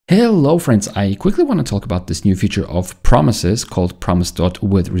Hello friends, I quickly want to talk about this new feature of promises called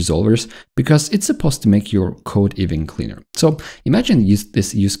Promise.withResolvers because it's supposed to make your code even cleaner. So imagine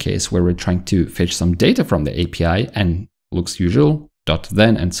this use case where we're trying to fetch some data from the API and looks usual,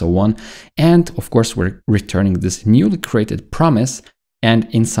 .then and so on. And of course we're returning this newly created promise,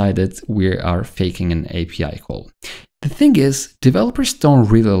 and inside it we are faking an API call. The thing is, developers don't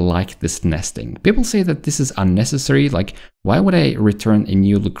really like this nesting. People say that this is unnecessary, like why would I return a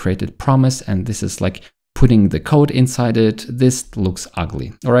newly created promise and this is like putting the code inside it, this looks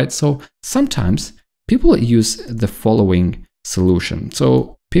ugly. All right, so sometimes people use the following solution.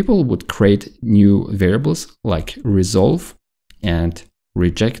 So people would create new variables like resolve and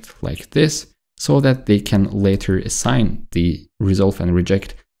reject like this, so that they can later assign the resolve and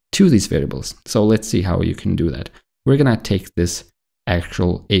reject to these variables. So let's see how you can do that. We're gonna take this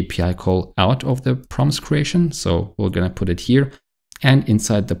actual API call out of the promise creation. So we're gonna put it here, and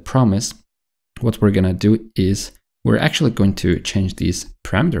inside the promise, what we're gonna do is we're actually going to change these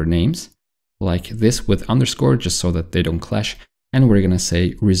parameter names like this with underscore, just so that they don't clash. And we're gonna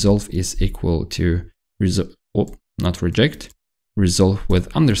say resolve is equal to not reject, resolve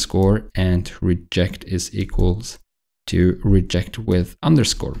with underscore, and reject is equals to reject with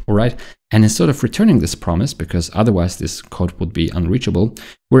underscore. All right. And instead of returning this promise, because otherwise this code would be unreachable,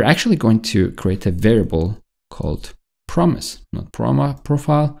 we're actually going to create a variable called promise, not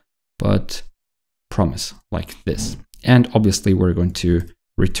profile, but promise like this. And obviously we're going to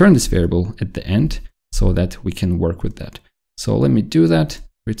return this variable at the end so that we can work with that. So let me do that,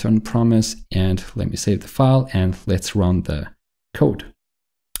 return promise, and let me save the file and let's run the code.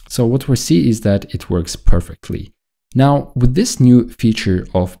 So what we see is that it works perfectly. Now, with this new feature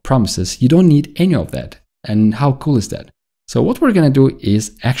of promises, you don't need any of that. And how cool is that? So what we're going to do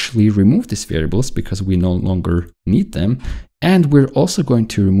is actually remove these variables because we no longer need them. And we're also going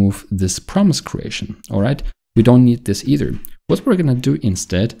to remove this promise creation. All right. We don't need this either. What we're going to do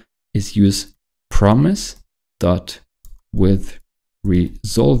instead is use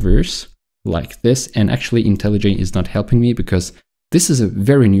Promise.withResolvers like this. And actually IntelliJ is not helping me because this is a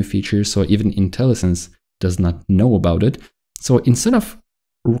very new feature. So even IntelliSense does not know about it. So instead of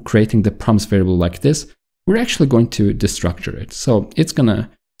creating the promise variable like this, we're actually going to destructure it. So it's gonna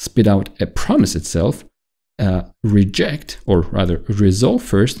spit out a promise itself, reject, or rather resolve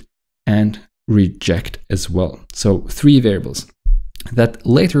first, and reject as well. So 3 variables that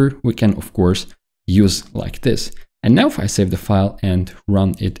later we can of course use like this. And now if I save the file and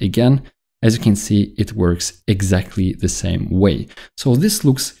run it again, as you can see, it works exactly the same way. So this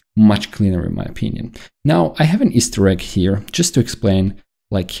looks much cleaner in my opinion. Now I have an Easter egg here just to explain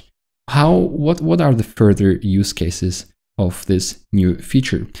like what are the further use cases of this new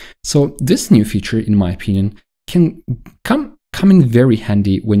feature. So this new feature, in my opinion, can come in very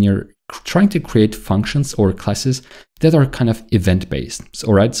handy when you're trying to create functions or classes that are kind of event-based. So,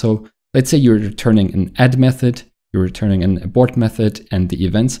 all right, so let's say you're returning an add method, you're returning an abort method and the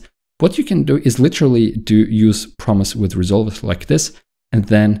events. What you can do is literally use promise with resolvers like this. And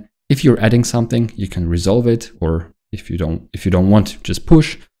then if you're adding something, you can resolve it, or if you don't want, just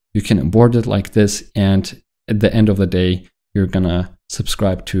push, you can abort it like this. And at the end of the day, you're gonna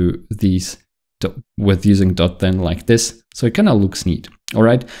subscribe to these with using .then like this. So it kind of looks neat. All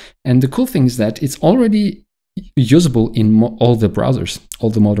right. And the cool thing is that it's already usable in all the browsers, all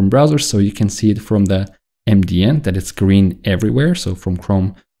the modern browsers. So you can see it from the MDN that it's green everywhere. So from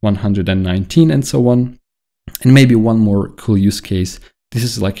Chrome 119 and so on. And maybe one more cool use case. This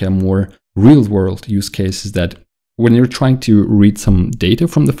is like a more real world use case, is that when you're trying to read some data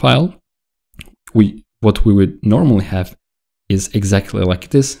from the file, what we would normally have is exactly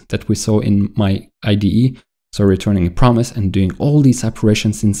like this that we saw in my IDE. So returning a promise and doing all these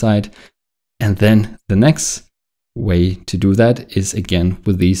operations inside. And then the next way to do that is again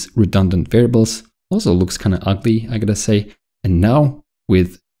with these redundant variables. Also looks kind of ugly, I gotta say. And now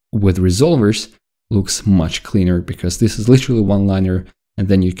with resolvers, looks much cleaner because this is literally one-liner and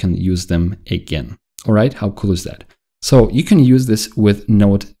then you can use them again. All right, how cool is that? So you can use this with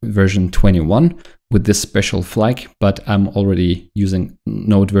Node version 21 with this special flag, but I'm already using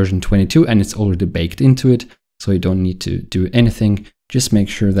Node version 22 and it's already baked into it. So you don't need to do anything. Just make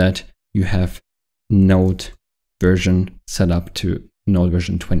sure that you have Node version set up to Node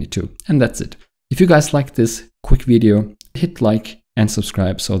version 22. And that's it. If you guys like this quick video, hit like and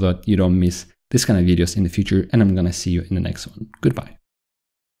subscribe so that you don't miss this kind of videos in the future, and I'm gonna see you in the next one. Goodbye.